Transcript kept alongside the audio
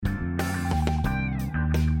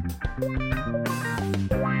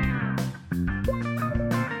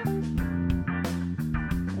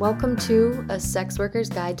Welcome to A Sex Worker's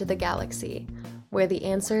Guide to the Galaxy, where the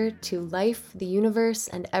answer to life, the universe,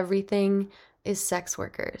 and everything is sex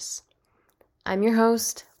workers. I'm your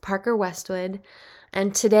host, Parker Westwood,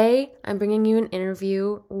 and today I'm bringing you an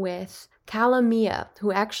interview with Calla Miia,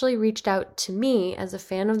 who actually reached out to me as a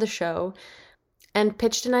fan of the show and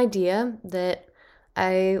pitched an idea that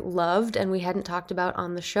I loved and we hadn't talked about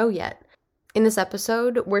on the show yet. In this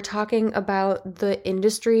episode, we're talking about the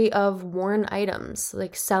industry of worn items,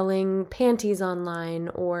 like selling panties online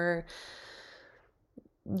or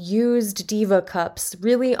used diva cups.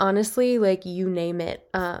 Really, honestly, like you name it.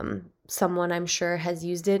 Someone I'm sure has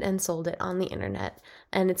used it and sold it on the internet.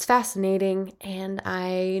 And it's fascinating, and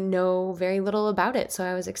I know very little about it. So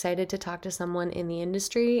I was excited to talk to someone in the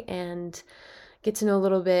industry and get to know a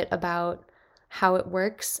little bit about how it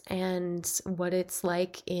works and what it's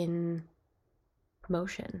like in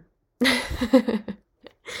motion. This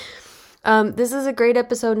is a great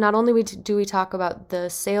episode. Not only do we talk about the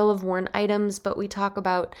sale of worn items, but we talk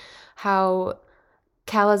about how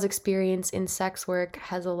Calla's experience in sex work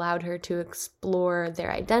has allowed her to explore their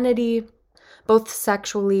identity, both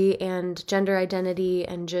sexually and gender identity,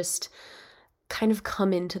 and just kind of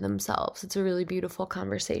come into themselves. It's a really beautiful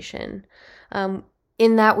conversation.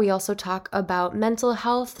 In that, we also talk about mental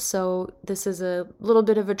health, so this is a little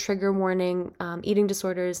bit of a trigger warning. Eating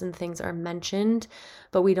disorders and things are mentioned,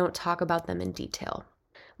 but we don't talk about them in detail.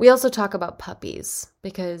 We also talk about puppies,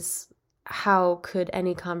 because how could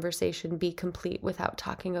any conversation be complete without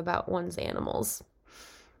talking about one's animals?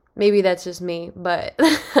 Maybe that's just me, but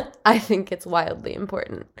I think it's wildly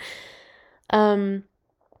important.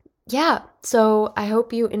 So I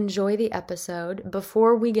hope you enjoy the episode.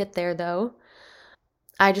 Before we get there, though,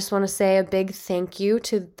 I just want to say a big thank you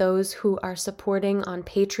to those who are supporting on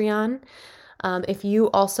Patreon. If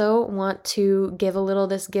you also want to give a little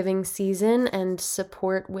this giving season and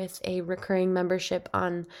support with a recurring membership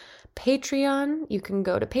on Patreon, you can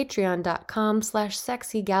go to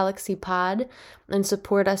patreon.com/sexygalaxypod and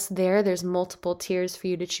support us there. There's multiple tiers for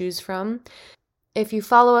you to choose from. If you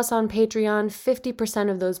follow us on Patreon, 50%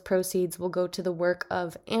 of those proceeds will go to the work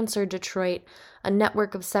of Answer Detroit, a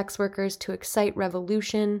network of sex workers to excite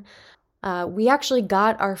revolution. We actually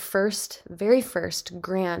got our very first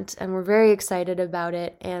grant, and we're very excited about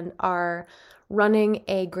it and are running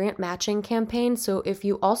a grant matching campaign. So if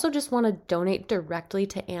you also just want to donate directly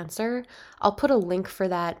to Answer, I'll put a link for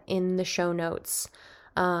that in the show notes,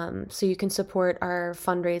 so you can support our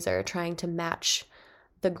fundraiser trying to match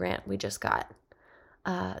the grant we just got.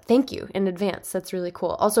 Thank you in advance. That's really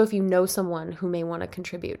cool. Also, if you know someone who may want to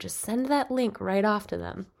contribute, just send that link right off to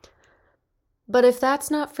them. But if that's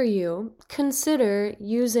not for you, consider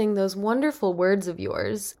using those wonderful words of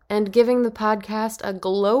yours and giving the podcast a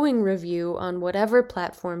glowing review on whatever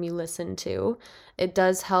platform you listen to. It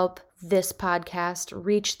does help this podcast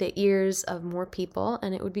reach the ears of more people,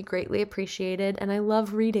 and it would be greatly appreciated, and I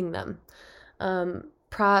love reading them.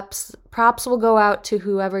 Props will go out to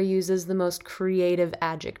whoever uses the most creative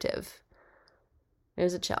adjective.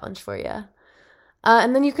 There's a challenge for you.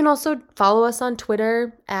 And then you can also follow us on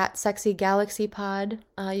Twitter at SexyGalaxyPod.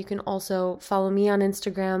 You can also follow me on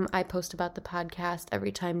Instagram. I post about the podcast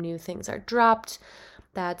every time new things are dropped.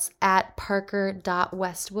 That's at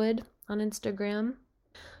parker.westwood on Instagram.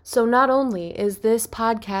 So not only is this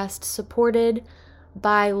podcast supported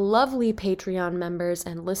by lovely Patreon members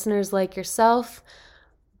and listeners like yourself,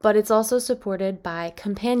 but it's also supported by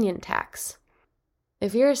Companion Tax.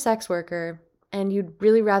 If you're a sex worker and you'd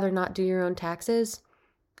really rather not do your own taxes,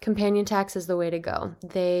 Companion Tax is the way to go.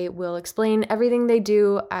 They will explain everything they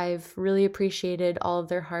do. I've really appreciated all of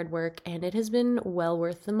their hard work, and it has been well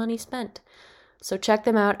worth the money spent. So check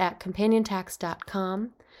them out at companiontax.com.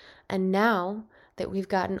 And now that we've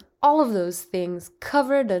gotten all of those things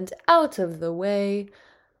covered and out of the way,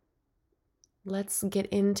 let's get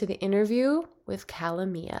into the interview with Calla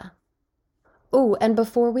Miia. Oh, and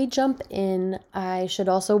before we jump in, I should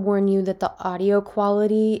also warn you that the audio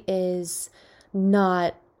quality is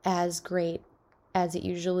not as great as it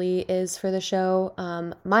usually is for the show.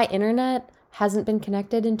 My internet hasn't been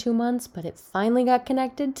connected in 2 months, but it finally got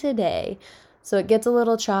connected today. So it gets a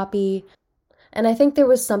little choppy. And I think there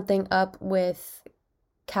was something up with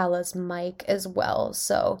Calla's mic as well.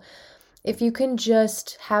 So if you can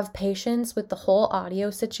just have patience with the whole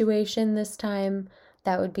audio situation this time,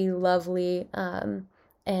 that would be lovely. And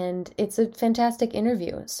it's a fantastic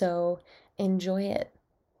interview, so enjoy it.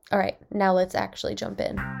 All right, now let's actually jump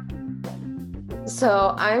in.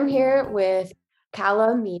 So I'm here with Calla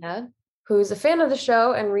Miia, who's a fan of the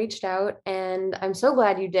show and reached out, and I'm so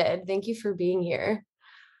glad you did. Thank you for being here.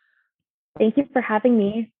 Thank you for having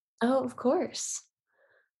me. Oh, of course.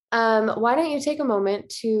 Why don't you take a moment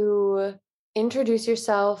to introduce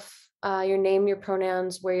yourself, your name, your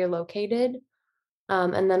pronouns, where you're located,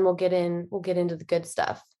 and then we'll get into the good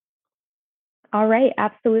stuff. All right,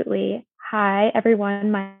 absolutely. Hi,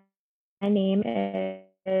 everyone. My name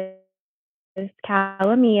is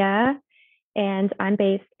Calla Miia, and I'm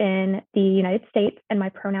based in the United States, and my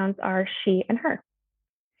pronouns are she and her.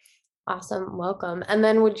 Awesome, welcome. And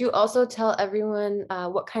then would you also tell everyone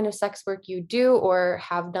what kind of sex work you do or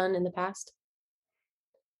have done in the past?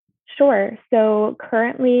 Sure. So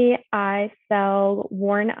currently, I sell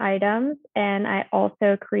worn items and I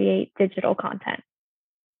also create digital content.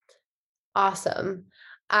 Awesome.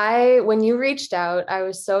 When you reached out, I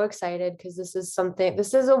was so excited because this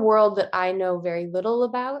is a world that I know very little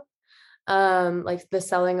about, like the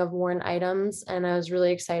selling of worn items. And I was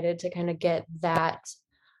really excited to kind of get that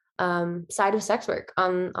side of sex work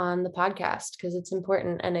on the podcast because it's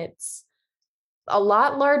important and it's a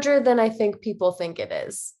lot larger than I think people think it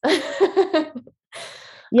is. um,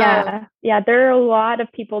 Yeah, there are a lot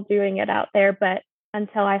of people doing it out there, but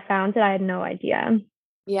until I found it, I had no idea.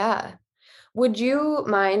 yeah. Would you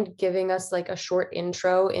mind giving us like a short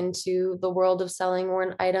intro into the world of selling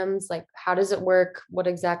worn items? Like, how does it work? What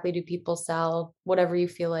exactly do people sell? Whatever you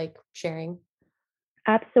feel like sharing.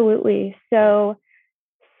 Absolutely. So,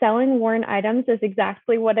 selling worn items is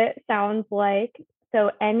exactly what it sounds like.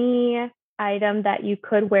 So, any item that you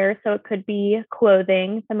could wear, so it could be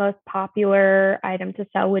clothing. The most popular item to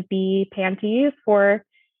sell would be panties for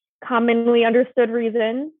commonly understood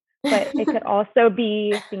reasons, but it could also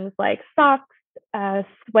be things like socks,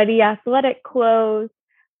 sweaty athletic clothes,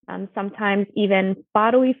 sometimes even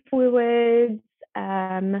bodily fluids.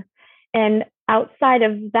 And outside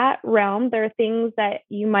of that realm, there are things that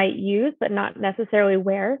you might use but not necessarily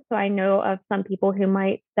wear. So I know of some people who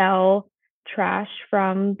might sell trash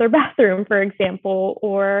from their bathroom, for example,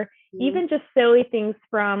 or Mhm. even just silly things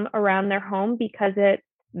from around their home because it's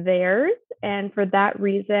theirs. And for that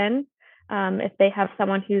reason, if they have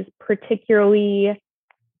someone who's particularly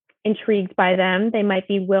intrigued by them, they might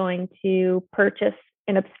be willing to purchase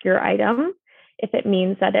an obscure item if it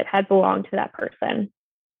means that it had belonged to that person.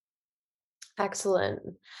 Excellent.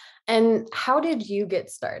 And how did you get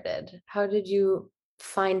started? How did you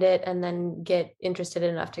find it and then get interested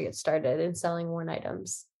enough to get started in selling worn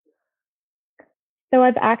items? So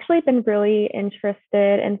I've actually been really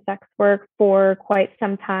interested in sex work for quite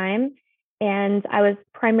some time. And I was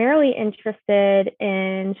primarily interested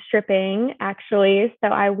in stripping, actually. So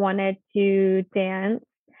I wanted to dance,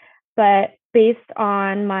 but based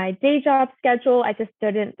on my day job schedule, I just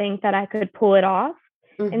didn't think that I could pull it off.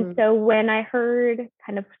 And Hmm. so when I heard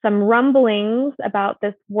kind of some rumblings about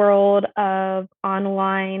this world of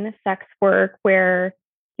online sex work where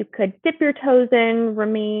you could dip your toes in,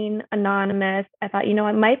 remain anonymous, I thought,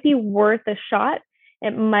 it might be worth a shot.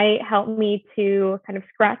 It might help me to kind of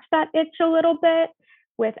scratch that itch a little bit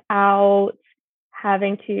without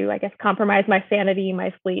having to, I guess, compromise my sanity,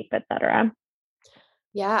 my sleep, etc.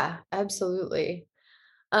 Yeah, absolutely.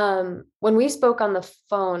 When we spoke on the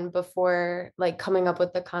phone before, like coming up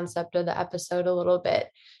with the concept of the episode a little bit,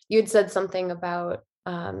 you had said something about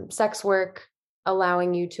sex work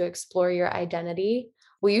allowing you to explore your identity.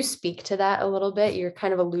 Will you speak to that a little bit? You're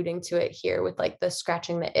kind of alluding to it here with like the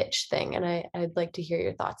scratching the itch thing, and I'd like to hear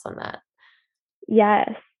your thoughts on that.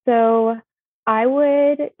 Yes. So I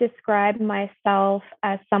would describe myself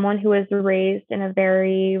as someone who was raised in a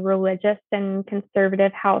very religious and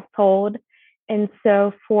conservative household. And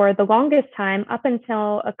so for the longest time, up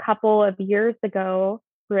until a couple of years ago,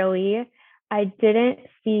 really, I didn't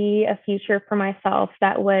see a future for myself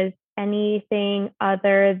that was anything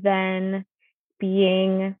other than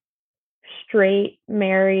being straight,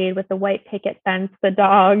 married with a white picket fence, the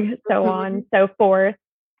dog, so on, so forth.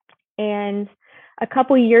 And a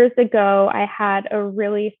couple years ago, I had a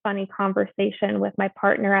really funny conversation with my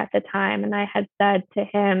partner at the time. And I had said to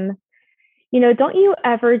him, don't you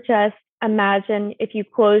ever just imagine if you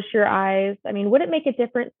close your eyes? I mean, would it make a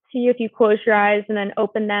difference to you if you close your eyes and then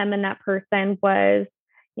open them and that person was,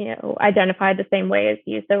 identified the same way as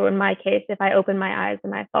you? So in my case, if I opened my eyes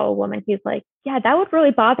and I saw a woman, he's like, yeah, that would really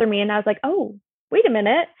bother me. And I was like, oh, wait a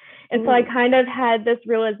minute. And so I Mm, kind of had this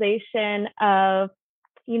realization of,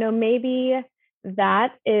 maybe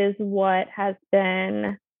that is what has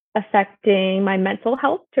been affecting my mental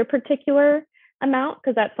health to a particular amount,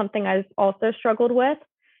 because that's something I've also struggled with.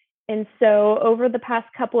 And so over the past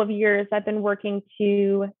couple of years, I've been working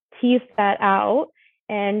to tease that out.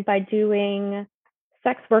 And by doing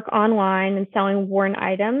sex work online and selling worn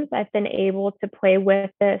items, I've been able to play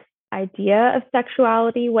with this idea of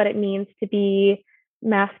sexuality, what it means to be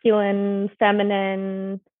masculine,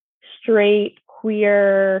 feminine, straight,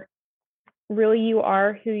 queer. Really, you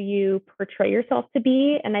are who you portray yourself to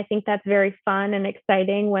be. And I think that's very fun and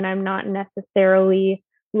exciting when I'm not necessarily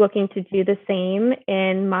looking to do the same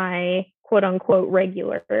in my quote unquote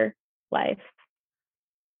regular life.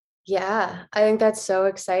 Yeah, I think that's so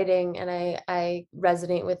exciting, and I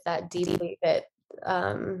resonate with that deeply that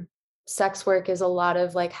um sex work is a lot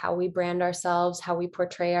of like how we brand ourselves, how we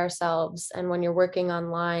portray ourselves, and when you're working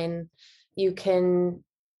online, you can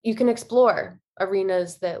you can explore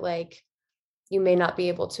arenas that like you may not be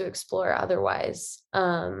able to explore otherwise.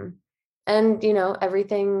 And you know,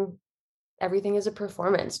 everything is a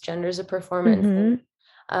performance, gender is a performance, and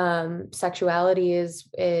Mm-hmm. sexuality is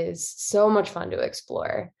so much fun to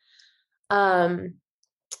explore. Um,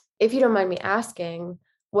 if you don't mind me asking,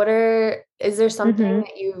 is there something Mm-hmm.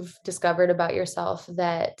 that you've discovered about yourself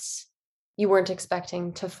that you weren't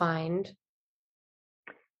expecting to find?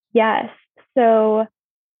 Yes. So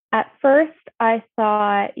at first, I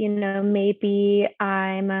thought, maybe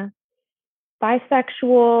I'm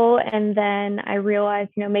bisexual. And then I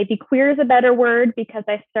realized, maybe queer is a better word because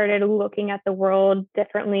I started looking at the world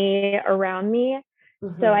differently around me.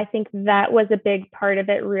 So Hmm. I think that was a big part of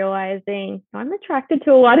it, realizing I'm attracted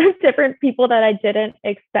to a lot of different people that I didn't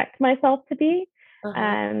expect myself to be,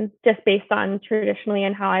 Uh-huh. just based on traditionally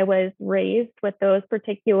and how I was raised with those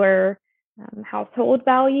particular household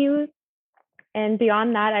values. And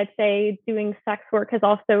beyond that, I'd say doing sex work has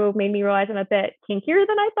also made me realize I'm a bit kinkier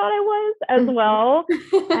than I thought I was as Mhm. well,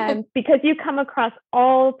 because you come across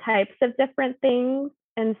all types of different things.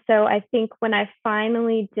 And so I think when I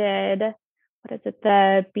finally did, what is it,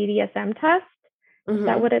 the BDSM test? Is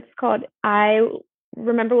that Mhm. what it's called? I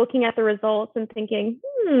remember looking at the results and thinking,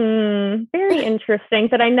 very interesting,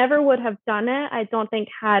 that I never would have done it. I don't think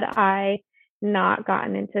had I not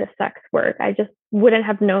gotten into sex work, I just wouldn't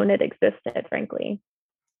have known it existed, frankly.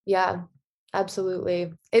 Yeah,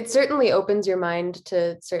 absolutely. It certainly opens your mind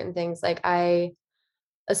to certain things. Like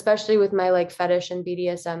especially with my like fetish and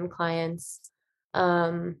BDSM clients,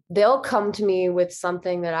 they'll come to me with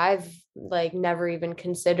something that I've like never even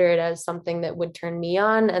considered as something that would turn me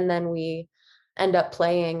on, and then we end up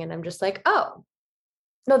playing, and I'm just like, oh,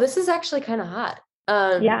 no, this is actually kind of hot.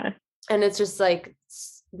 Yeah. And it's just like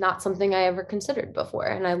it's not something I ever considered before,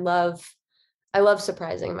 and I love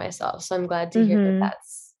surprising myself. So I'm glad to hear that Mm-hmm.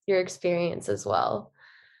 that's your experience as well.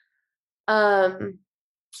 Um,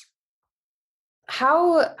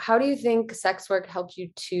 how do you think sex work helped you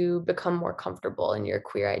to become more comfortable in your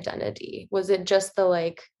queer identity? Was it just the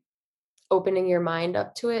like opening your mind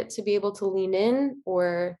up to it to be able to lean in,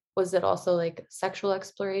 or was it also like sexual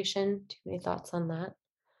exploration? Do you have any thoughts on that?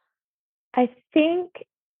 I think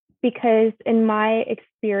because in my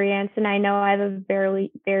experience, and I know I have a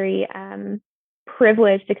very, very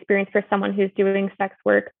privileged experience for someone who's doing sex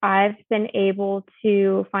work, I've been able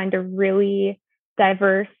to find a really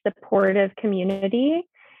diverse, supportive community.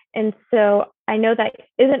 And so I know that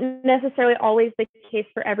isn't necessarily always the case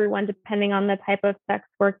for everyone, depending on the type of sex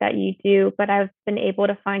work that you do. But I've been able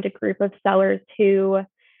to find a group of sellers who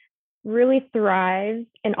really thrive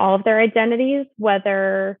in all of their identities,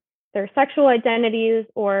 whether their sexual identities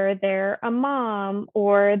or they're a mom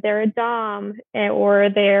or they're a dom or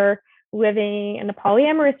they're living in a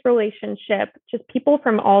polyamorous relationship, just people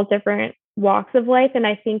from all different walks of life. And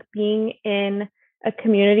I think being in a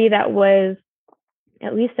community that was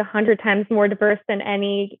at least 100 times more diverse than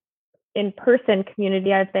any in-person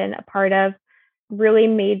community I've been a part of really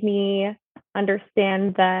made me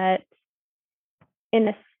understand that in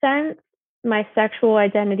a sense, my sexual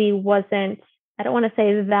identity wasn't, I don't want to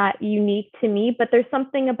say that unique to me, but there's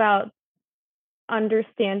something about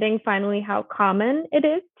understanding finally how common it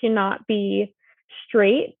is to not be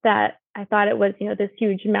straight that I thought it was, this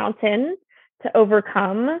huge mountain to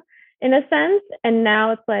overcome in a sense. And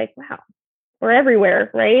now it's like, wow, we're everywhere,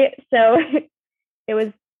 right? So it was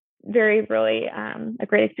very, really a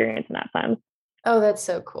great experience in that sense. Oh, that's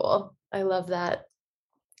so cool. I love that.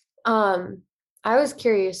 Um, I was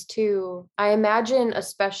curious too. I imagine,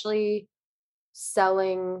 especially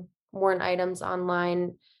selling worn items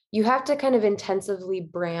online, you have to kind of intensively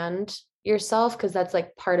brand yourself because that's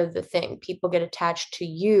like part of the thing. People get attached to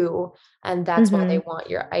you, and that's why they Mm-hmm. want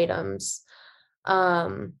your items.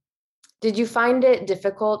 Um, did you find it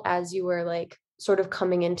difficult as you were like sort of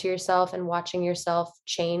coming into yourself and watching yourself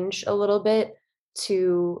change a little bit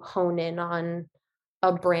to hone in on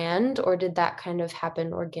a brand, or did that kind of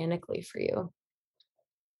happen organically for you?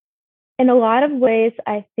 In a lot of ways,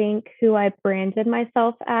 I think who I branded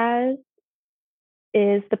myself as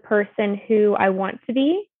is the person who I want to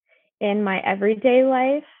be in my everyday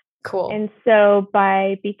life. Cool. And so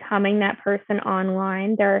by becoming that person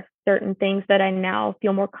online, there are certain things that I now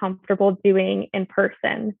feel more comfortable doing in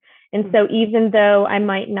person. And so even though I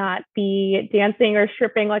might not be dancing or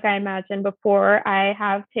stripping like I imagined before, I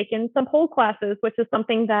have taken some pole classes, which is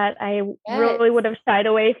something that I Yes. really would have shied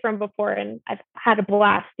away from before. And I've had a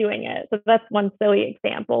blast doing it. So that's one silly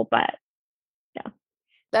example, but yeah.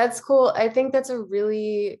 That's cool. I think that's a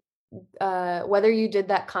really, whether you did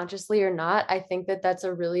that consciously or not, I think that that's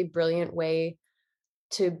a really brilliant way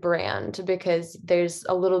to brand because there's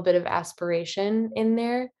a little bit of aspiration in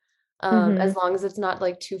there. Mm-hmm. As long as it's not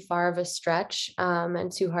like too far of a stretch,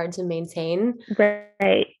 and too hard to maintain,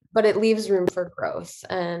 Right. but it leaves room for growth.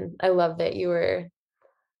 And I love that you were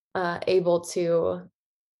able to,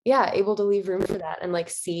 yeah, able to leave room for that and like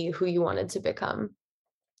see who you wanted to become.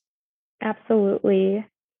 Absolutely.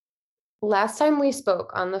 Last time we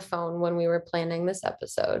spoke on the phone when we were planning this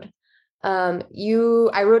episode,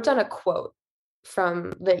 I wrote down a quote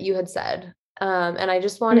from that you had said. And I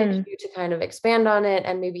just wanted Mm. you to kind of expand on it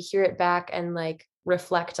and maybe hear it back and like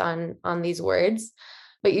reflect on these words.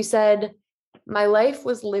 But you said, my life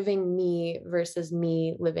was living me versus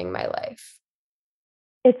me living my life.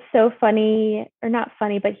 It's so funny, or not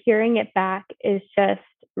funny, but hearing it back is just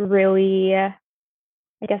really, I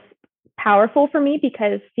guess, powerful for me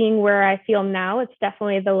because seeing where I feel now, it's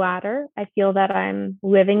definitely the latter. I feel that I'm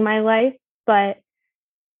living my life. But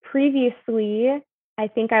previously, I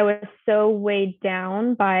think I was so weighed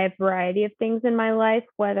down by a variety of things in my life,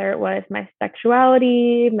 whether it was my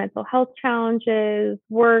sexuality, mental health challenges,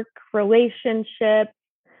 work, relationships,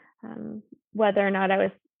 um, whether or not I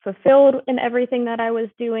was fulfilled in everything that I was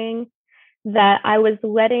doing, that I was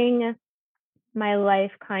letting my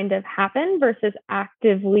life kind of happen versus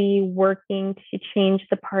actively working to change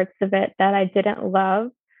the parts of it that I didn't love.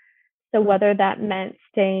 So, whether that meant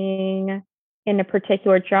staying in a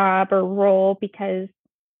particular job or role because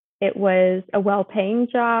it was a well paying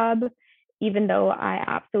job, even though I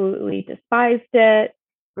absolutely despised it,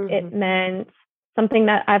 it Mm-hmm. meant something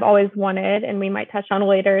that I've always wanted, and we might touch on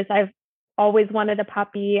later, is I've always wanted a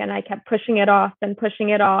puppy and I kept pushing it off and pushing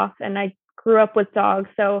it off. And I grew up with dogs.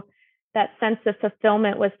 So that sense of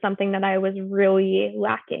fulfillment was something that I was really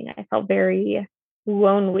lacking. I felt very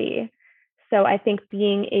lonely. So I think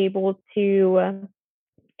being able to,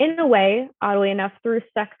 in a way, oddly enough, through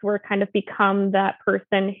sex work, kind of become that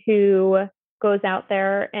person who goes out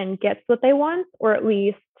there and gets what they want, or at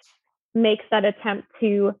least makes that attempt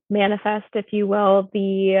to manifest, if you will,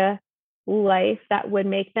 the life that would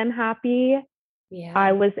make them happy. I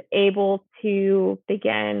Yeah, was able to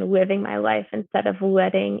begin living my life instead of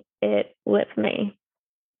letting it live me.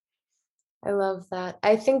 I love that.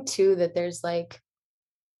 I think too that there's like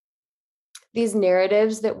these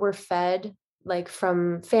narratives that we're fed like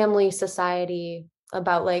from family society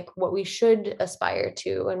about like what we should aspire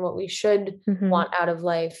to and what we should Mm-hmm. want out of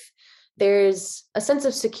life. There's a sense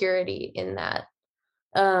of security in that,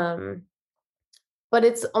 um but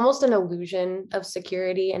it's almost an illusion of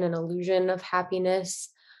security and an illusion of happiness,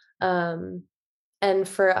 um and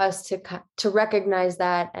for us to recognize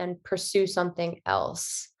that and pursue something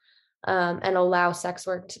else, and allow sex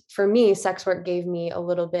work for me, sex work gave me a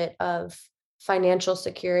little bit of financial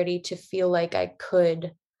security to feel like I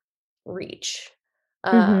could reach,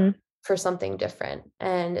 uh, Mm-hmm. for something different.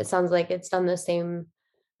 And it sounds like it's done the same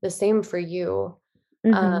for you.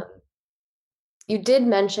 Mm-hmm. um, you did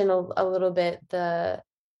mention a little bit that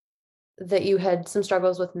you had some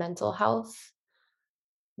struggles with mental health.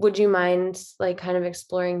 Would you mind like kind of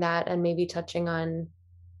exploring that and maybe touching on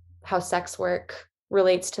how sex work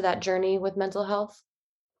relates to that journey with mental health?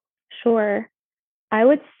 Sure. I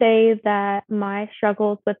would say that my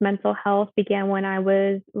struggles with mental health began when I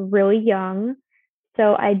was really young.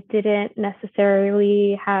 So I didn't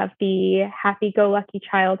necessarily have the happy go lucky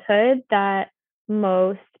childhood that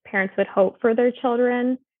most parents would hope for their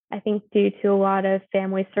children. I think due to a lot of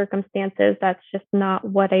family circumstances, that's just not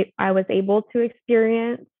what I was able to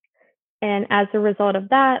experience. And as a result of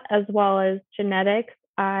that, as well as genetics,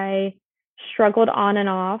 I struggled on and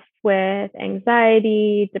off with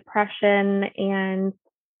anxiety, depression, and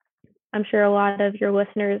I'm sure a lot of your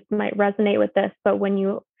listeners might resonate with this, but when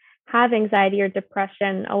you have anxiety or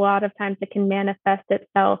depression, a lot of times it can manifest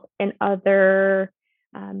itself in other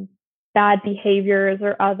um, bad behaviors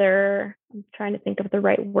or other, I'm trying to think of the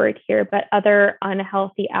right word here, but other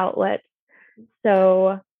unhealthy outlets.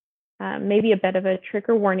 So maybe a bit of a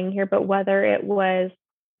trigger warning here, but whether it was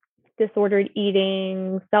disordered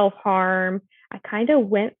eating, self harm, I kind of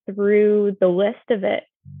went through the list of it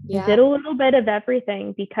and did Yeah. a little bit of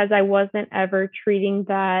everything because I wasn't ever treating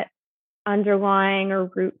that underlying or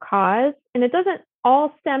root cause. And it doesn't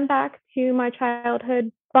all stem back to my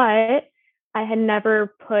childhood, but I had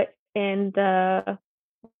never put in the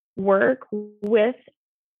work with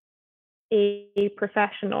a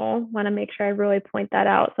professional. Want to make sure I really point that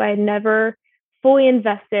out. So I had never fully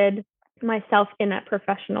invested myself in that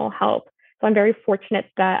professional help. So I'm very fortunate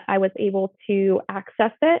that I was able to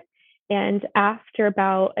access it. And after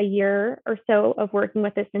about a year or so of working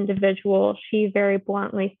with this individual, she very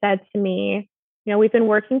bluntly said to me, we've been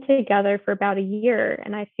working together for about a year.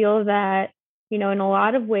 And I feel that, in a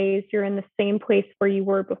lot of ways, you're in the same place where you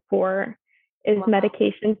were before. Is Wow.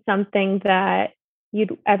 medication something that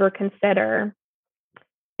you'd ever consider?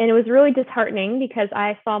 And it was really disheartening because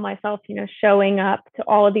I saw myself, showing up to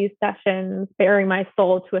all of these sessions, bearing my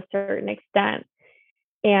soul to a certain extent.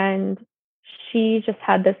 And she just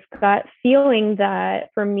had this gut feeling that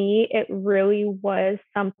for me, it really was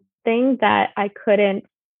something that I couldn't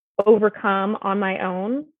overcome on my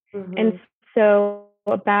own. And Hmm. so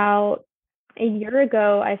about a year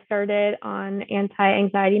ago, I started on anti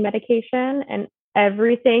anxiety medication, and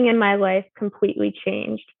everything in my life completely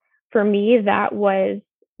changed. For me, that was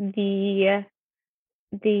the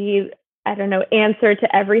the I don't know, answer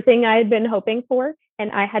to everything I had been hoping for.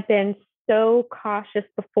 And I had been so cautious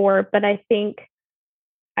before, but I think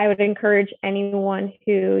I would encourage anyone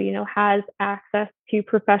who, has access to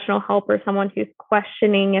professional help or someone who's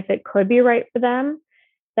questioning if it could be right for them,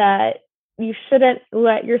 that you shouldn't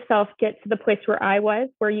let yourself get to the place where I was,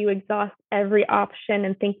 where you exhaust every option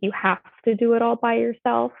and think you have to do it all by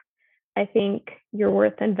yourself. I think you're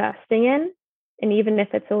worth investing in. And even if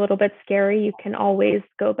it's a little bit scary, you can always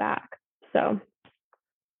go back. So,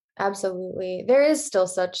 Absolutely. There is still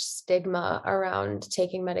such stigma around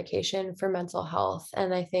taking medication for mental health.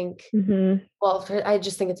 And I think, mhm, well, I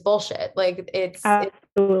just think it's bullshit. Like it's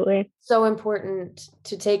absolutely. so important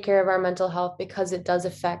to take care of our mental health because it does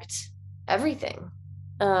affect everything.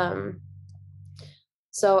 Um,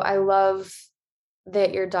 so I love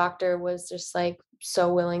that your doctor was just like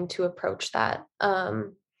so willing to approach that.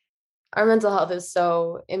 Our mental health is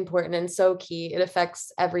so important and so key. It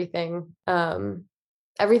affects everything,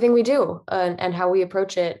 everything we do and how we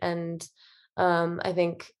approach it. And I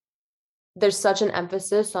think there's such an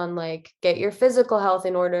emphasis on like get your physical health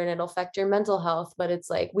in order and it'll affect your mental health, but it's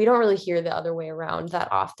like we don't really hear the other way around that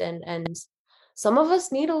often. And some of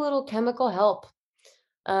us need a little chemical help.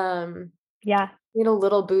 Um, Yeah. need a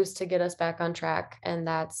little boost to get us back on track, and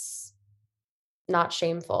that's not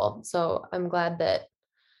shameful. So I'm glad that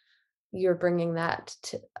you're bringing that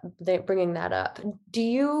up. Do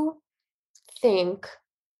you think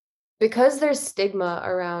because there's stigma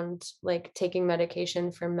around like taking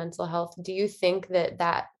medication for mental health, do you think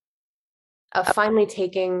that finally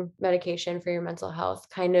taking medication for your mental health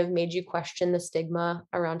kind of made you question the stigma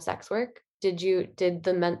around sex work? Did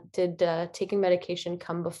taking medication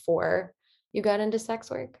come before you got into sex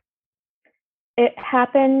work? It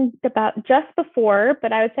happened about just before,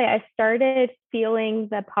 but I would say I started feeling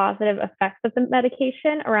the positive effects of the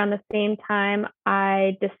medication around the same time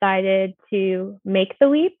I decided to make the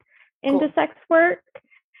leap into Cool. sex work.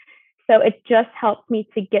 So it just helped me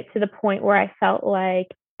to get to the point where I felt like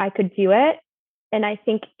I could do it. And I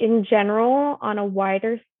think in general, on a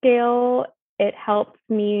wider scale, it helps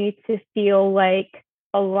me to feel like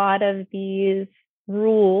a lot of these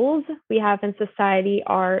rules we have in society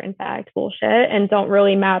are, in fact, bullshit and don't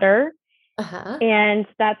really matter. Uh-huh. And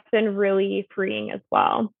that's been really freeing as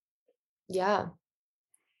well. Yeah.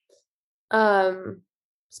 Um,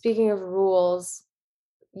 Speaking of rules,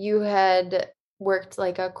 you had worked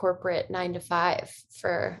like a corporate 9 to 5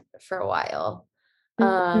 for a while.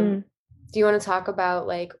 Mm-hmm. Do you want to talk about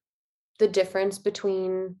like the difference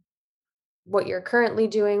between what you're currently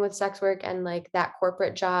doing with sex work and like that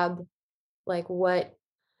corporate job? Like what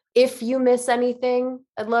if you miss anything,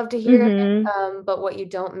 I'd love to hear it. Mm-hmm. But what you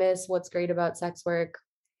don't miss, what's great about sex work,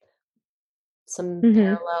 some Mm-hmm.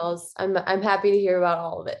 parallels. I'm happy to hear about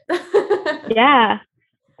all of it. Yeah.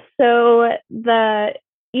 So the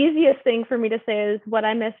easiest thing for me to say is what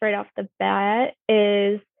I miss right off the bat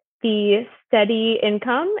is the steady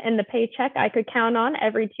income and the paycheck I could count on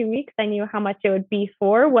every 2 weeks. I knew how much it would be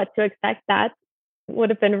for, what to expect. That would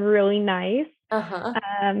have been really nice Uh-huh.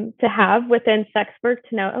 to have within sex work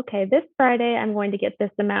to know, okay, this Friday I'm going to get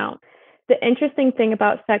this amount. The interesting thing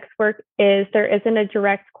about sex work is there isn't a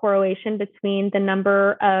direct correlation between the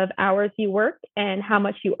number of hours you work and how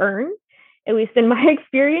much you earn. At least in my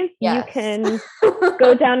experience, you Yes. can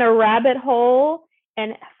go down a rabbit hole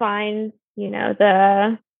and find,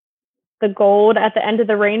 the the gold at the end of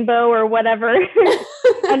the rainbow or whatever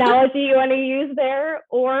analogy you want to use there,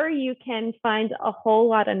 or you can find a whole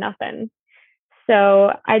lot of nothing.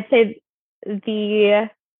 So I'd say the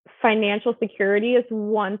financial security is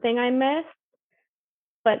one thing I miss,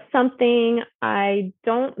 but something I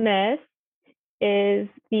don't miss is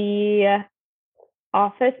the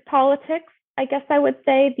office politics, I guess I would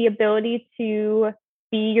say, the ability to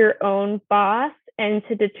be your own boss and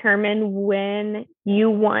to determine when you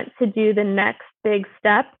want to do the next big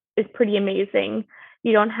step is pretty amazing.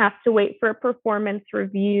 You don't have to wait for a performance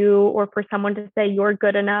review or for someone to say you're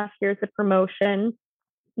good enough, here's a promotion.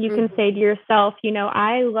 You can say to Mhm. yourself,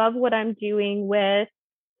 I love what I'm doing with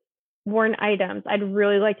worn items. I'd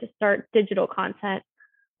really like to start digital content.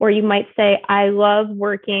 Or you might say, I love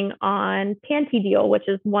working on Panty Deal, which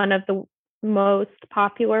is one of the most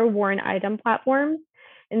popular worn item platforms,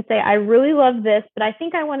 and say, I really love this, but I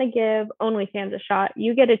think I want to give OnlyFans a shot.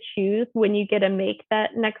 You get to choose when you get to make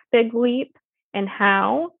that next big leap and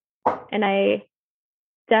how. And I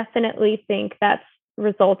definitely think that's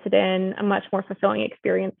resulted in a much more fulfilling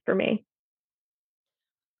experience for me.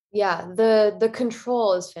 Yeah, the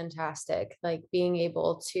control is fantastic. Like being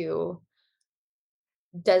able to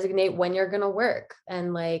designate when you're going to work,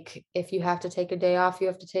 and like if you have to take a day off, you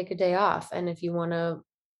have to take a day off, and if you want to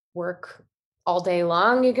work all day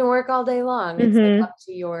long, you can work all day long. It's like Mm-hmm. up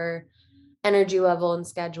to your energy level and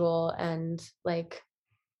schedule. And like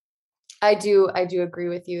I do agree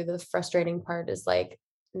with you. The frustrating part is like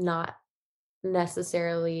not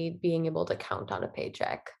necessarily being able to count on a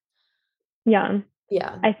paycheck. Yeah.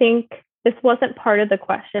 Yeah. I think this wasn't part of the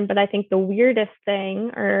question, but I think the weirdest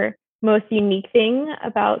thing or most unique thing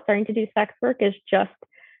about starting to do sex work is just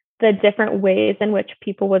the different ways in which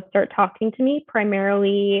people would start talking to me,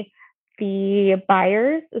 primarily the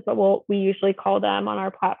buyers is what we usually call them on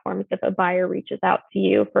our platforms if a buyer reaches out to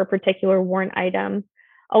you for a particular worn item.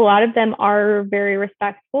 A lot of them are very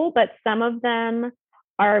respectful, but some of them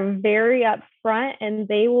are very upfront and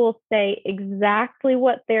they will say exactly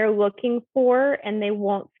what they're looking for and they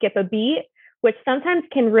won't skip a beat, which sometimes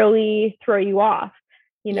can really throw you off.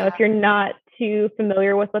 If Yeah. you're not too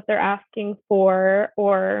familiar with what they're asking for,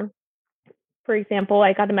 or for example,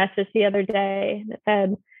 I got a message the other day that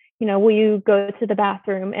said, will you go to the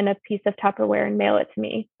bathroom in a piece of Tupperware and mail it to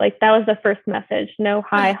me? Like that was the first message. No,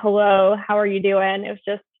 hi, hello, how are you doing? It was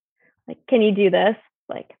just like, can you do this?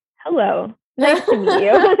 Like, hello, nice to meet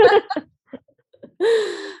you.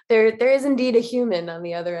 There is indeed a human on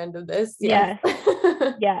the other end of this. Yes.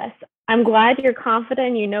 Yes, yes. I'm glad you're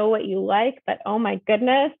confident, you know what you like, but oh my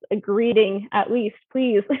goodness, a greeting at least,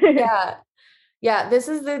 please. Yeah. Yeah, this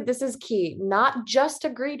is key. Not just a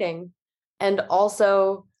greeting, and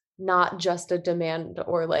also not just a demand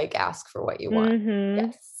or like ask for what you want. Mm-hmm.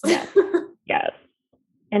 Yes. Yes, yes.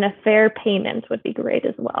 And a fair payment would be great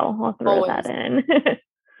as well. I'll throw that Always.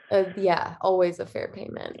 in. Yeah, always a fair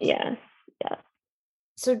payment. Yes, yes.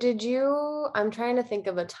 So I'm trying to think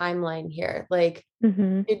of a timeline here. Like,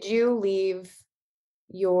 Mm-hmm. did you leave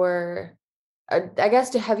your, I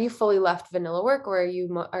guess, have you fully left vanilla work, or do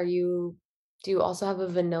you also have a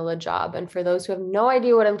vanilla job? And for those who have no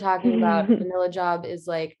idea what I'm talking about, a vanilla job is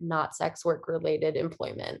like not sex work related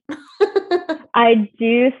employment. I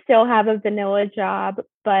do still have a vanilla job,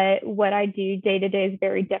 but what I do day to day is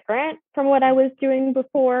very different from what I was doing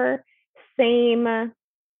before. Same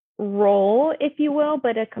role, if you will,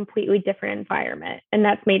 but a completely different environment. And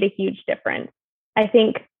that's made a huge difference. I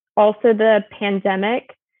think also the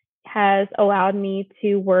pandemic has allowed me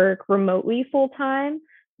to work remotely full time,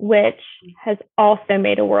 which has also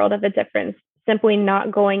made a world of a difference. Simply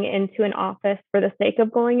not going into an office for the sake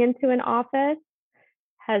of going into an office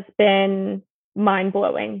has been mind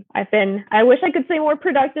blowing. I wish I could say more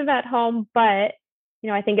productive at home, but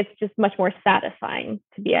I think it's just much more satisfying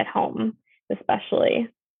to be at home, especially.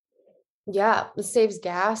 Yeah, it saves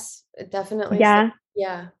gas. It definitely saves, Yeah.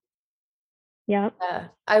 yeah. Yeah. Yeah,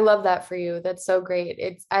 I love that for you. That's so great.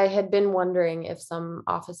 I had been wondering if some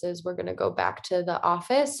offices were going to go back to the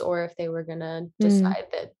office or if they were going to Mm. decide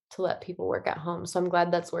that to let people work at home. So I'm glad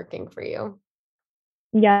that's working for you.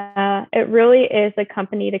 Yeah. It really is a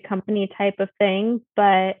company to company type of thing,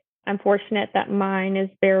 but I'm fortunate that mine is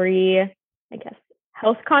very, I guess,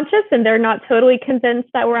 health conscious and they're not totally convinced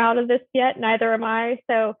that we're out of this yet. Neither am I.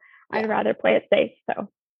 So I'd Yeah, rather play it safe. So,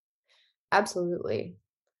 absolutely.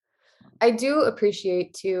 I do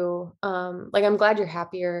appreciate too, like I'm glad you're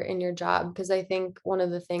happier in your job, because I think one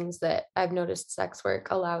of the things that I've noticed sex work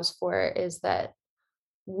allows for is that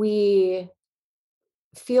we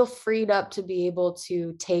feel freed up to be able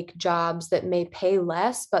to take jobs that may pay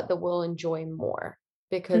less, but that we'll enjoy more.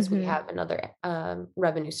 because we Hmm. have another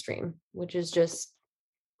revenue stream, which is just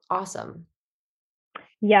awesome.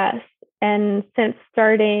 Yes. And since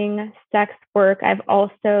starting sex work, I've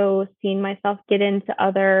also seen myself get into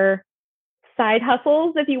other side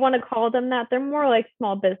hustles, if you want to call them that. They're more like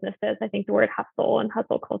small businesses. I think the word hustle and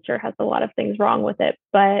hustle culture has a lot of things wrong with it.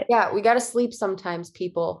 But Yeah, we got to sleep sometimes,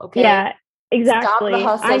 people. Okay. yeah, Stop the exactly. I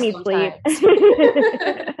hustle need sleep.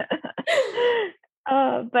 sometimes.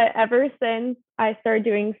 But ever since I started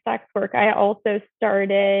doing sex work, I also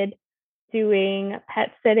started doing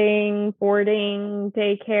pet sitting, boarding,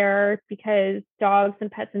 daycare, because dogs and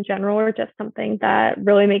pets in general are just something that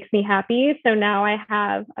really makes me happy. So now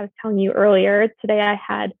I was telling you earlier, today I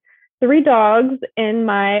had 3 dogs in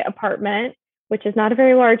my apartment, which is not a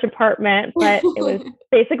very large apartment, but it was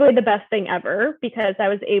basically the best thing ever because I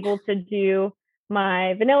was able to do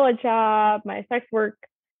my vanilla job, my sex work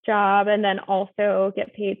job, and then also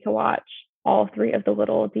get paid to watch all 3 of the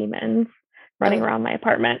little demons running Oh. around my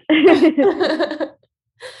apartment.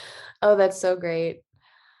 Oh, that's so great.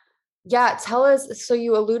 Yeah, tell us. So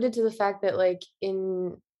you alluded to the fact that like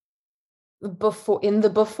in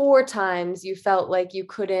the before times you felt like you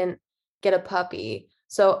couldn't get a puppy.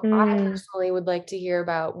 So I Mm. personally would like to hear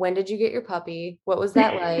about, when did you get your puppy? What was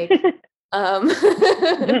that like? Um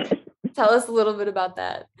tell us a little bit about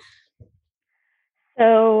that.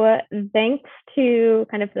 So, thanks to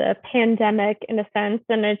kind of the pandemic in a sense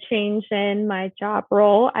and a change in my job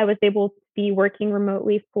role, I was able to be working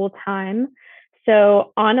remotely full time.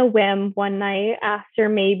 So, on a whim, one night after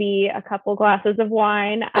maybe a couple glasses of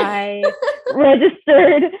wine, I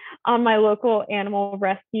registered on my local animal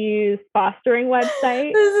rescue fostering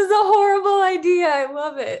website. This is a horrible idea. I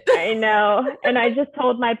love it. I know. And I just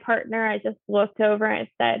told my partner, I just looked over and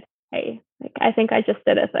said, hey, like, I think I just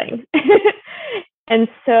did a thing. And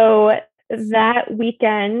so that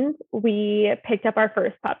weekend, we picked up our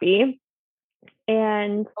first puppy.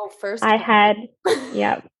 And Oh, first I had, puppy.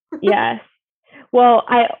 yeah, yes. Well,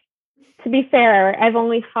 to be fair, I've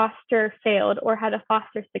only foster failed or had a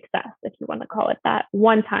foster success, if you want to call it that,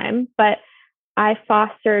 one time. But I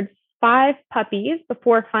fostered 5 puppies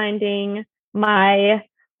before finding my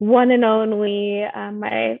one and only,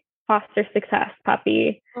 my foster success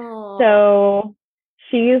puppy. Oh. So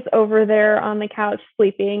she's over there on the couch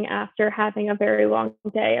sleeping after having a very long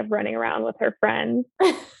day of running around with her friends.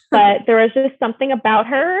 But there was just something about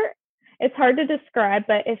her. It's hard to describe,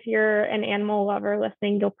 but if you're an animal lover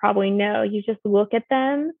listening, you'll probably know. You just look at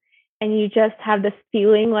them and you just have this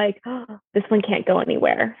feeling like, oh, this one can't go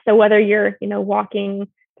anywhere. So whether you're, walking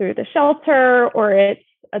through the shelter or it's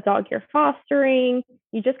a dog you're fostering,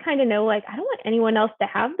 you just kind of know, like, I don't want anyone else to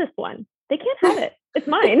have this one. They can't have it. It's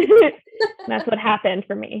mine. And that's what happened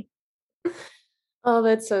for me. Oh,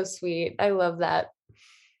 that's so sweet. I love that.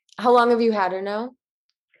 How long have you had her now?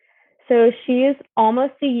 So she's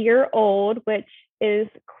almost a year old, which is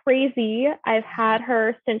crazy. I've had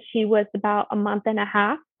her since she was about a month and a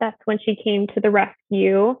half. That's when she came to the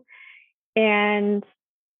rescue. And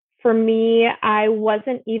for me, I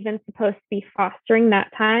wasn't even supposed to be fostering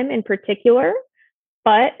that time in particular,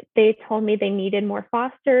 but they told me they needed more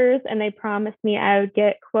fosters and they promised me I would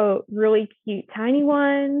get, quote, really cute tiny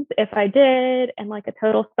ones if I did, and like a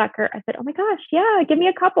total sucker. I said, oh my gosh, yeah, give me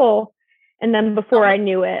a couple. And then before I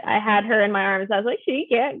knew it, I had her in my arms. I was like, she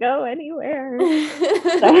can't go anywhere.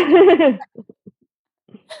 So,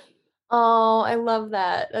 Oh, I love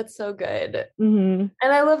that. That's so good. mm-hmm.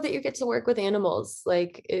 And I love that you get to work with animals.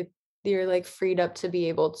 Like you're like freed up to be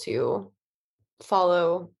able to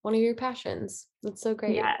follow one of your passions. That's so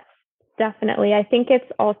great. Yes, definitely. I think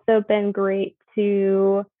it's also been great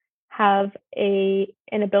to have an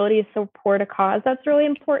ability to support a cause that's really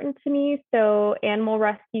important to me. So animal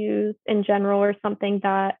rescues in general are something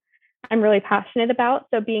that I'm really passionate about.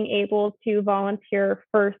 So being able to volunteer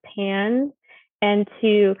firsthand and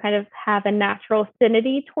to kind of have a natural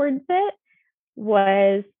affinity towards it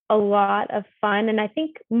was a lot of fun, and I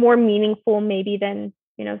think more meaningful maybe than,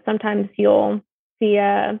 sometimes you'll see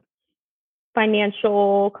a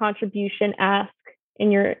financial contribution ask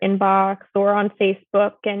in your inbox or on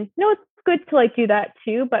Facebook. And it's good to like do that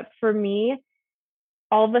too. But for me,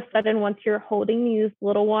 all of a sudden, once you're holding these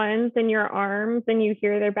little ones in your arms and you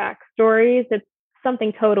hear their backstories, it's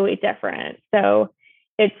something totally different. So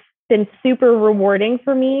it's been super rewarding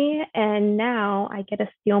for me. And now I get to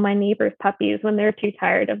steal my neighbor's puppies when they're too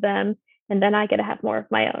tired of them. And then I get to have more of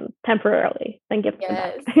my own temporarily, then give them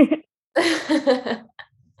back. Yes.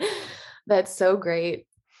 That's so great.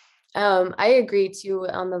 I agree too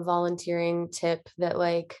on the volunteering tip that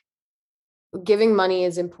like giving money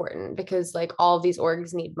is important because like all of these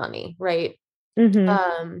orgs need money, right? Mm-hmm.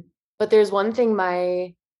 Um, But there's one thing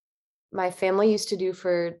my family used to do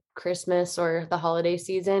for Christmas or the holiday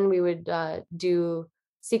season. We would do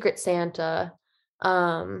Secret Santa.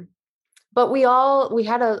 Um, but we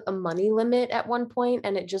had a money limit at one point,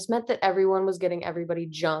 and it just meant that everyone was getting everybody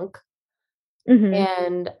junk. Hmm.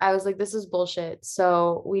 And I was like, this is bullshit.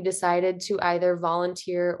 So we decided to either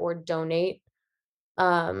volunteer or donate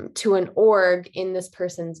to an org in this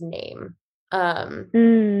person's name. Um,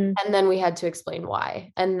 Mm, and then we had to explain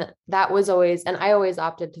why. And that was always, and I always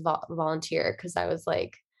opted to volunteer because I was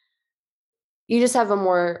like, you just have a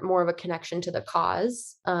more of a connection to the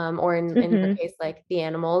cause, or in your hmm. case, like the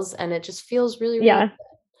animals, and it just feels really, really. Yeah.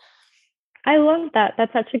 I love that.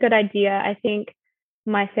 That's such a good idea. I think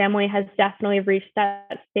my family has definitely reached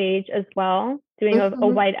that stage as well, doing a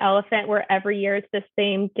Mhm. white elephant where every year it's the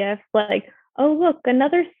same gift, like, oh, look,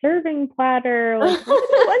 another serving platter. Like,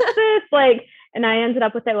 what's this? Like, and I ended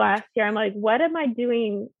up with it last year. I'm like, what am I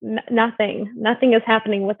doing? Nothing. Nothing is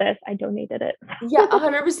happening with this. I donated it. Yeah,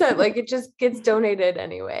 100%. Like it just gets donated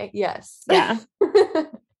anyway. Yes. Yeah.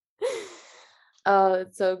 Oh,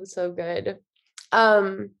 it's so good.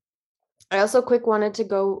 Um, I also quick wanted to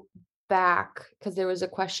go back because there was a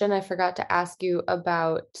question I forgot to ask you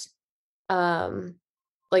about um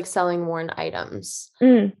like selling worn items.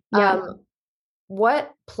 Yeah. Um,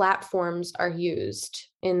 what platforms are used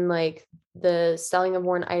in like the selling of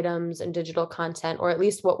worn items and digital content, or at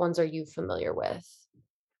least what ones are you familiar with?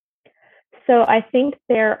 So I think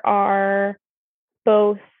there are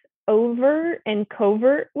both overt and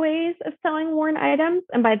covert ways of selling worn items.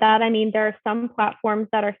 And by that, I mean there are some platforms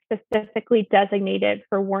that are specifically designated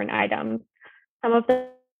for worn items. Some of the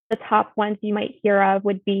top ones you might hear of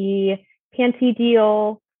would be Panty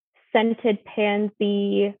Deal, Scented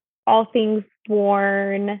Pansy, All Things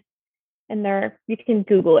Worn, and there you can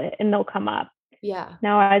Google it and they'll come up. Yeah.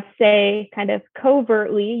 Now, I'd say kind of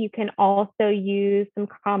covertly, you can also use some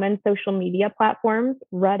common social media platforms.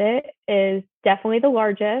 Reddit is definitely the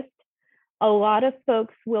largest. A lot of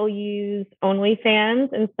folks will use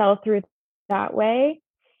OnlyFans and sell through that way.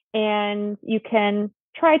 And you can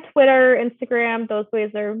try Twitter, Instagram. Those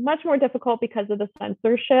ways are much more difficult because of the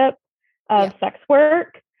censorship Yeah. of sex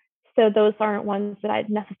work. So those aren't ones that I'd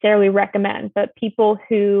necessarily recommend. But people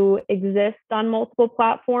who exist on multiple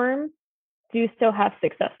platforms do still have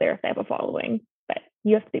success there if they have a following. But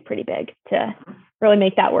you have to be pretty big to really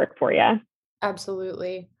make that work for you.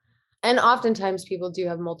 Absolutely. And oftentimes people do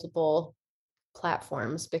have multiple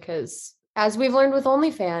platforms because, as we've learned with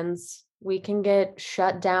OnlyFans, we can get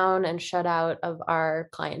shut down and shut out of our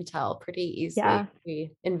clientele pretty easily Yeah. if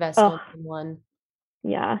we invest Oh, only in one.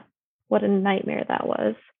 yeah. What a nightmare that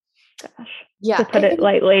was. Gosh, to Yeah, put it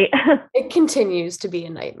lightly. it continues to be a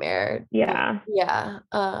nightmare. Yeah. Yeah.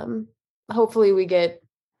 Hopefully we get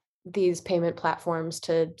these payment platforms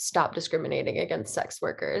to stop discriminating against sex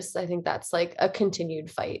workers. I think that's like a continued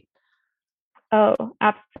fight. Oh,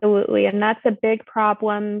 absolutely. And that's a big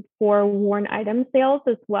problem for worn item sales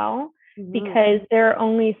as well, Mhm. because there are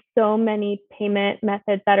only so many payment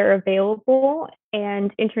methods that are available.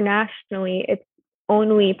 And internationally, it's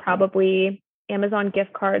only probably Amazon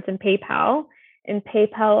gift cards and PayPal. And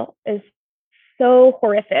PayPal is so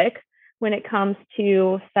horrific when it comes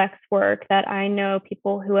to sex work that I know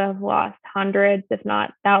people who have lost hundreds, if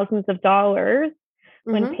not thousands of dollars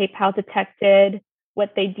when Mhm. PayPal detected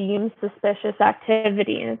what they deem suspicious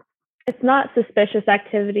activity. It's not suspicious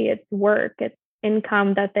activity, it's work, it's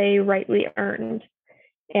income that they rightly earned,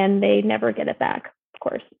 and they never get it back, of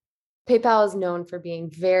course. PayPal is known for being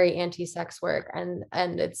very anti-sex work, and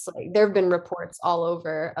it's like there have been reports all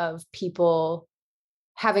over of people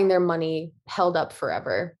having their money held up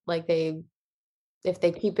forever. Like they if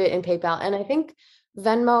they keep it in PayPal. And I think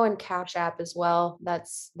Venmo and Cash App as well. That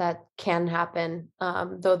can happen.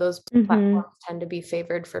 Though those Mm-hmm. platforms tend to be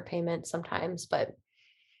favored for payment sometimes, but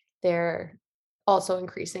they're also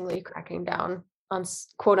increasingly cracking down on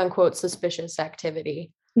quote unquote suspicious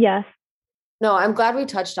activity. Yes. No, I'm glad we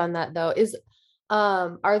touched on that though.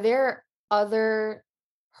 Are there other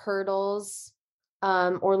hurdles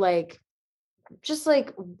or like just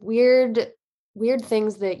like weird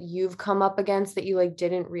things that you've come up against that you like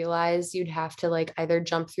didn't realize you'd have to like either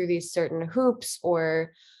jump through these certain hoops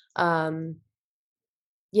or um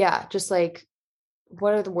yeah, just like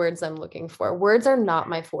what are the words I'm looking for? Words are not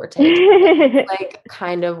my forte today. It's like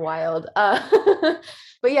kind of wild.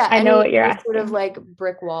 But yeah, I know what you're any sort of asking. like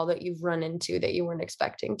brick wall that you've run into that you weren't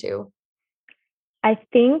expecting to. I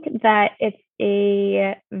think that it's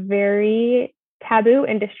a very taboo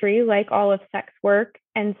industry, like all of sex work.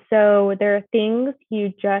 And so there are things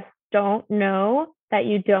you just don't know that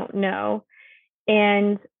you don't know.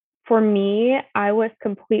 And For me, I was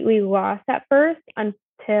completely lost at first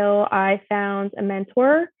until I found a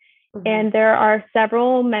mentor. Mm-hmm. And there are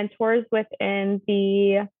several mentors within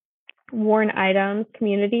the worn items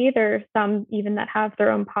community. There are some even that have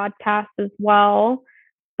their own podcasts as well.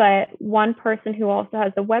 But one person who also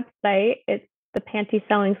has a website, it's the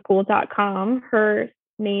pantysellingSchool.com. Her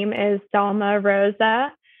name is Dalma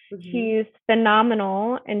Rosa. Mm-hmm. She's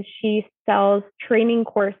phenomenal and she sells training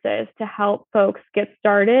courses to help folks get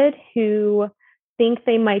started who think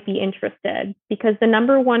they might be interested. Because the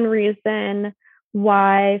number one reason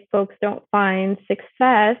why folks don't find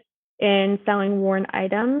success in selling worn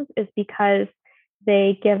items is because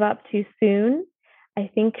they give up too soon. I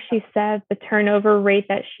think she said the turnover rate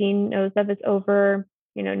that she knows of is over,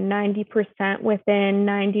 90% within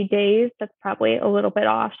 90 days. That's probably a little bit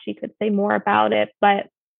off. She could say more about it. But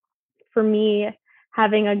for me,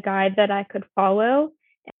 having a guide that I could follow,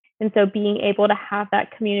 and so being able to have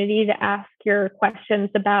that community to ask your questions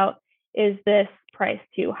about, is this price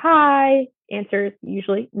too high? Answer is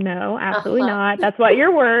usually no, absolutely Uh-huh. not. That's what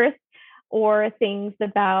you're worth. Or things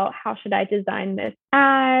about, how should I design this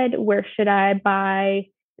ad? Where should I buy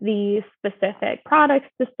these specific products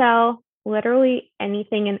to sell? Literally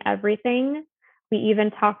anything and everything. We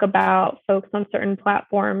even talk about folks on certain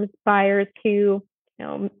platforms, buyers who,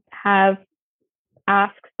 have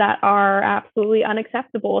asks that are absolutely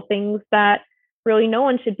unacceptable, things that really no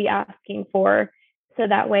one should be asking for. So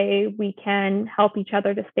that way we can help each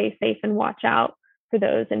other to stay safe and watch out for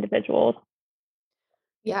those individuals.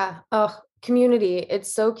 Yeah. Oh, community.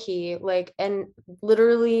 It's so key. Like, and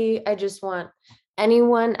literally, I just want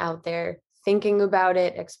anyone out there thinking about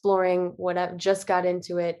it, exploring what I've just got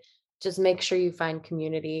into it, just make sure you find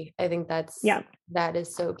community. I think Yeah, that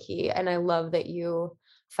is so key. And I love that you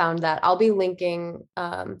found that. I'll be linking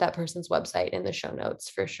that person's website in the show notes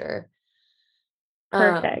for sure.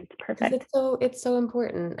 perfect, Because perfect. it's so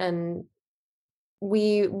important. And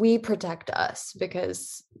we protect us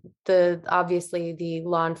because the obviously the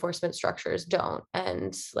law enforcement structures don't,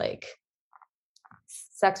 and like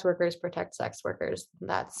sex workers protect sex workers.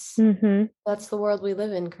 Mm-hmm. That's the world we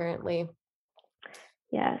live in currently.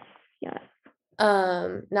 Yes, yes.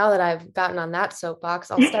 Now that I've gotten on that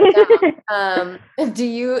soapbox, I'll step down.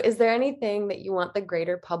 Is there anything that you want the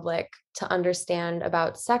greater public to understand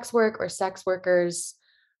about sex work or sex workers?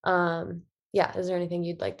 Yeah, is there anything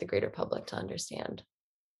you'd like the greater public to understand?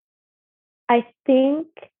 I think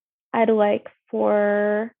I'd like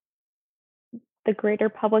for the greater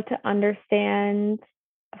public to understand,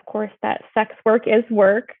 of course, that sex work is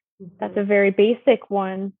work. That's Mhm. a very basic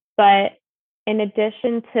one. But in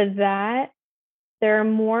addition to that, there are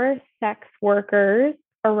more sex workers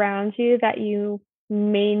around you that you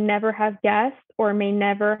may never have guessed or may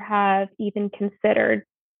never have even considered.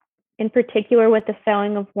 In particular, with the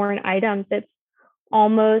selling of worn items, it's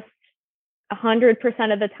almost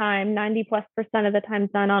 100% of the time, 90+% of the time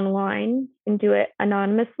done online, and do it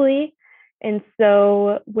anonymously. And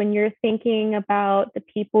so when you're thinking about the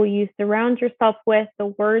people you surround yourself with, the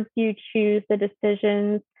words you choose, the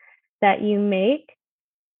decisions that you make,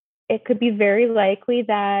 it could be very likely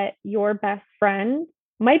that your best friend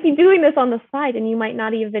might be doing this on the side and you might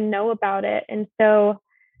not even know about it. And so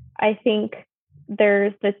I think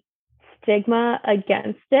there's this stigma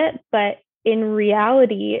against it, but in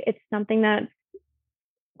reality, it's something that's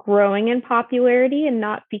growing in popularity, and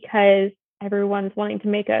not because everyone's wanting to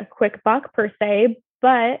make a quick buck per se,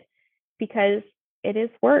 but because it is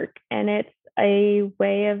work and it's a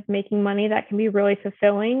way of making money that can be really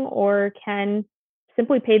fulfilling or can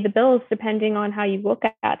simply pay the bills depending on how you look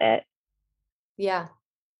at it. Yeah,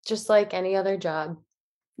 just like any other job.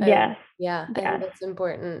 I Yes, Yeah, I think yes. that's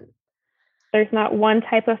important. There's not one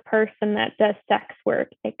type of person that does sex work.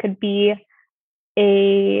 It could be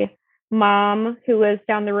a mom who lives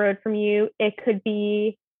down the road from you. It could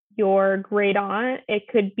be your great aunt. It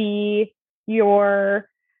could be your,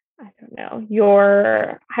 I don't know,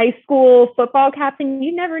 your high school football captain.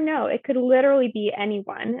 You never know. It could literally be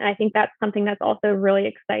anyone. And I think that's something that's also really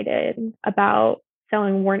excited about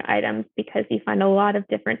selling worn items, because you find a lot of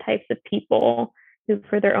different types of people who,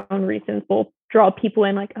 for their own reasons, will draw people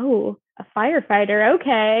in, like, oh, a firefighter,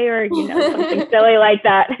 okay, or, something silly like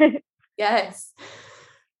that. Yes.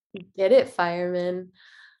 Get it, fireman.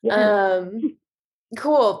 Yes. Um,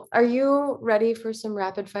 cool. Are you ready for some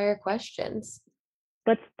rapid fire questions?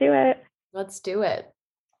 Let's do it. Let's do it.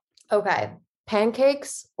 Okay.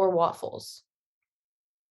 Pancakes or waffles?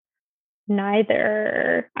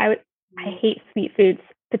 Neither. I hate sweet foods,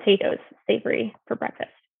 potatoes, savory for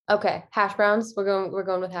breakfast. Okay. Hash browns. We're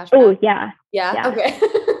going with hash browns. Oh, yeah. Yeah. Yeah.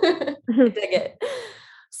 Okay. I dig it.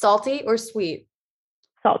 Salty or sweet?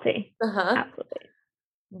 Salty. Uh-huh. Absolutely.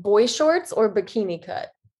 Boy shorts or bikini cut?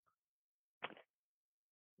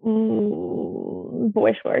 Ooh,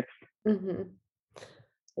 boy shorts. Mm-hmm.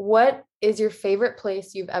 What is your favorite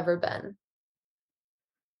place you've ever been?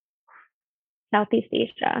 Southeast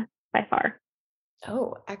Asia by far.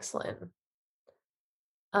 Oh, excellent.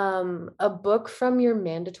 A book from your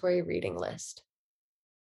mandatory reading list.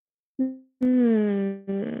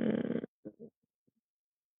 Hmm.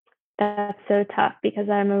 That's so tough because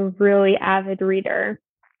I'm a really avid reader.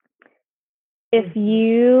 If Mhm.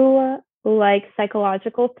 you like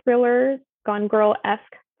psychological thrillers, Gone Girl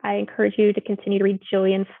esque, I encourage you to continue to read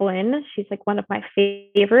Gillian Flynn. She's like one of my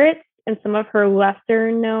favorites, and some of her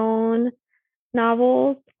lesser known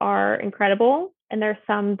novels are incredible. And there's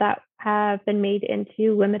some that have been made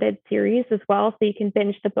into limited series as well. So you can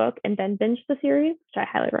binge the book and then binge the series, which I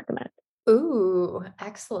highly recommend. Ooh,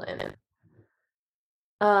 excellent.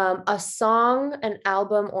 A song, an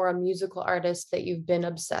album, or a musical artist that you've been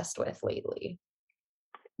obsessed with lately.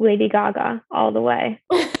 Lady Gaga, all the way.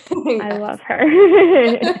 I Yes. love her.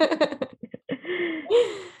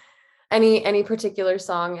 Any particular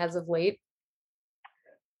song as of late?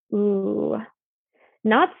 Ooh,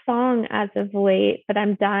 not song as of late, but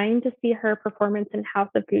I'm dying to see her performance in House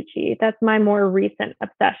of Gucci. That's my more recent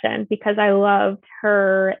obsession because I loved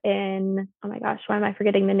her in, oh my gosh, why am I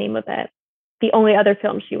forgetting the name of it? The only other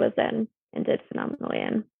film she was in and did phenomenally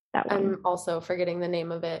in that one. I'm also forgetting the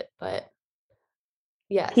name of it, but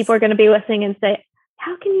People yes. are going to be listening and say,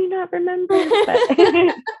 how can you not remember? But it's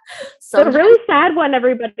a Sometimes, really sad one,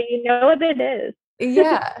 everybody. You know what it is.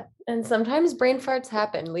 yeah. And sometimes brain farts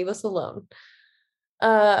happen. Leave us alone.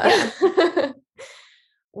 Uh, Yeah.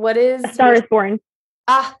 what A is Star your is Born.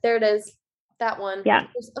 there it is. That one. Yeah,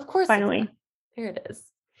 Of course it's that. finally. Here it is.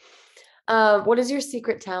 What is your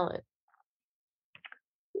secret talent?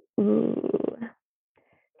 Ooh.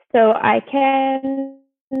 So I can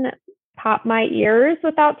pop my ears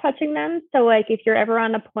without touching them. So like if you're ever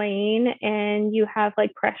on a plane and you have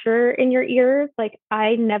like pressure in your ears, like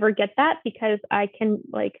I never get that because I can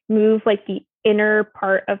like move like the inner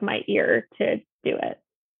part of my ear to do it.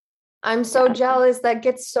 I'm so Yeah. jealous. That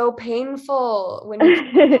gets so painful when you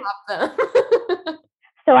can't pop them.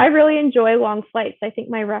 So I really enjoy long flights. I think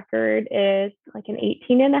my record is like an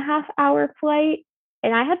 18 and a half hour flight.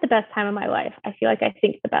 And I had the best time of my life. I feel like I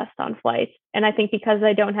think the best on flights. And I think because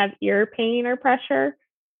I don't have ear pain or pressure,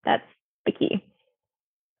 that's the key.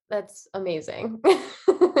 That's amazing.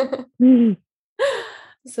 Mm.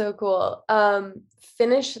 So cool.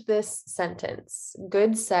 Finish this sentence.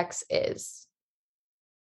 Good sex is.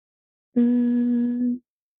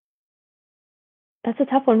 That's a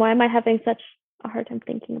tough one. Why am I having such a hard time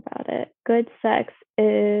thinking about it? Good sex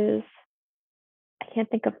is, I can't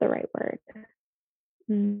think of the right word.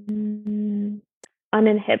 Mm,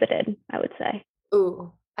 uninhibited, I would say.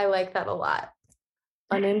 Ooh, I like that a lot.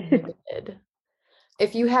 Uninhibited.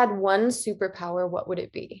 If you had one superpower, what would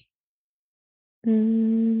it be?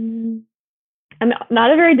 mm, I'm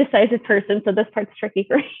not a very decisive person, so this part's tricky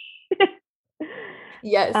for me.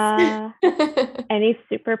 Yes. uh, any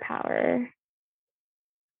superpower.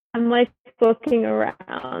 I'm like looking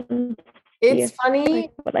around to see It's if like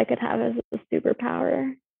funny. what I could have as a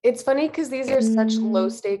superpower. It's funny because these are such low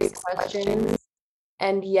Mm, stakes questions,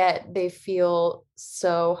 and yet they feel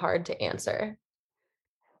so hard to answer.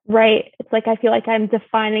 right. It's like I feel like I'm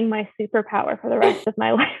defining my superpower for the rest of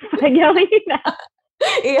my life by yelling that.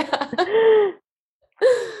 Yeah.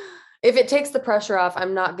 If it takes the pressure off,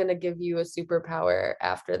 I'm not going to give you a superpower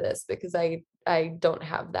after this because I don't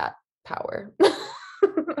have that power.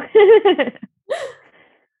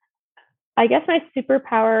 I guess my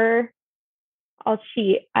superpower, I'll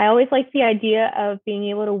cheat. I always like the idea of being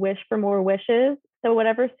able to wish for more wishes. So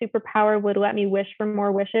whatever superpower would let me wish for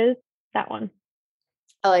more wishes, that one.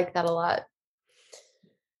 I like that a lot.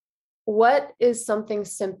 What is something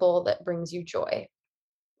simple that brings you joy?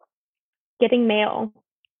 Getting mail,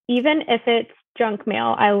 even if it's junk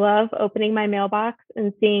mail. I love opening my mailbox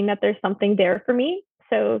and seeing that there's something there for me.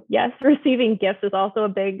 So yes, receiving gifts is also a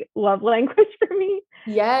big love language for me.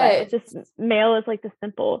 But Yes. just mail is like the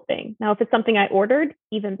simple thing. Now, if it's something I ordered,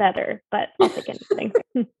 even better. But I'll take anything.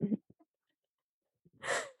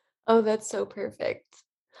 Oh, that's so perfect.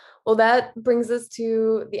 Well, that brings us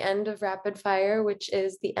to the end of rapid fire, which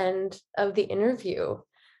is the end of the interview.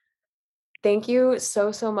 Thank you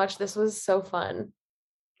so, so much. This was so fun.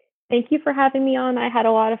 Thank you for having me on. I had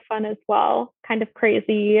a lot of fun as well. Kind of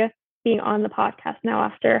crazy being on the podcast now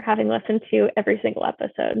after having listened to every single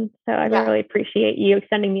episode. So I Yeah, really appreciate you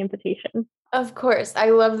extending the invitation. of course. I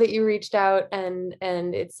love that you reached out and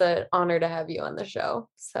it's an honor to have you on the show.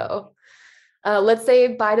 So Let's say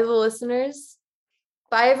bye to the listeners.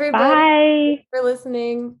 Bye, everybody. Bye. Thanks for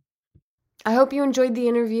listening. I hope you enjoyed the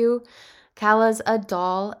interview. Calla's a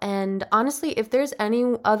doll. And honestly, if there's any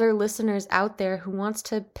other listeners out there who wants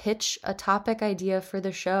to pitch a topic idea for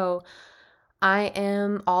the show, I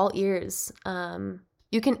am all ears.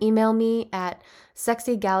 You can email me at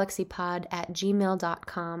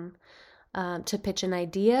sexygalaxypod@gmail.com to pitch an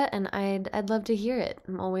idea, and I'd love to hear it.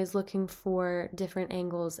 I'm always looking for different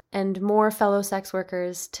angles and more fellow sex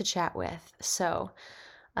workers to chat with. So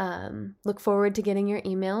look forward to getting your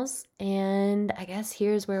emails. And I guess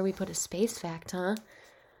here's where we put a space fact, huh?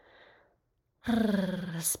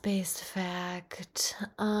 Space fact.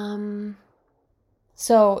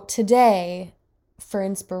 So today, for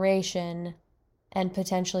inspiration and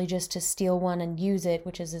potentially just to steal one and use it,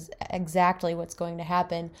 which is exactly what's going to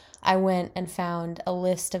happen, I went and found a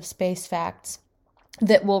list of space facts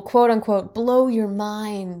that will quote unquote blow your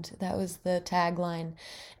mind. That was the tagline.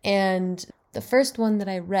 And the first one that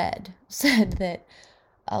I read said that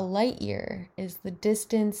a light year is the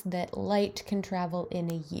distance that light can travel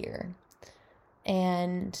in a year.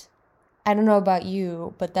 And I don't know about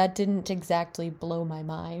you, but that didn't exactly blow my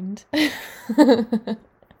mind.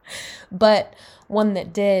 But one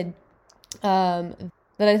that did, that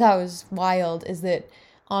I thought was wild, is that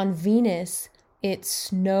on Venus, it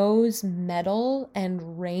snows metal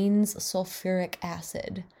and rains sulfuric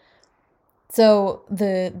acid. So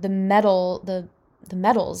the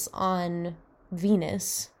metals on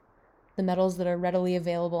Venus, the metals that are readily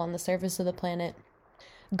available on the surface of the planet,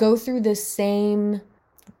 go through the same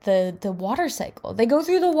the water cycle. They go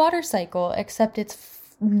through the water cycle, except it's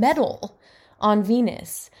metal on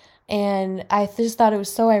Venus. And I just thought it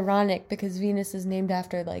was so ironic because Venus is named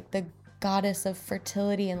after like the goddess of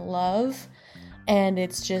fertility and love, and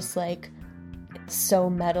it's just like so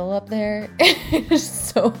metal up there. It's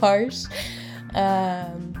so harsh.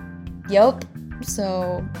 Yep.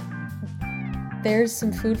 So there's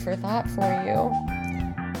some food for thought for you.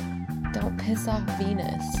 Don't piss off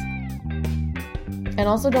Venus. And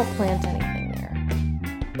also don't plant anything there.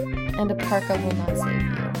 And a parka will not save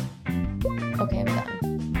you. Okay, I'm done.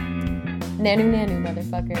 Nanu nanu,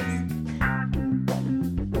 motherfuckers.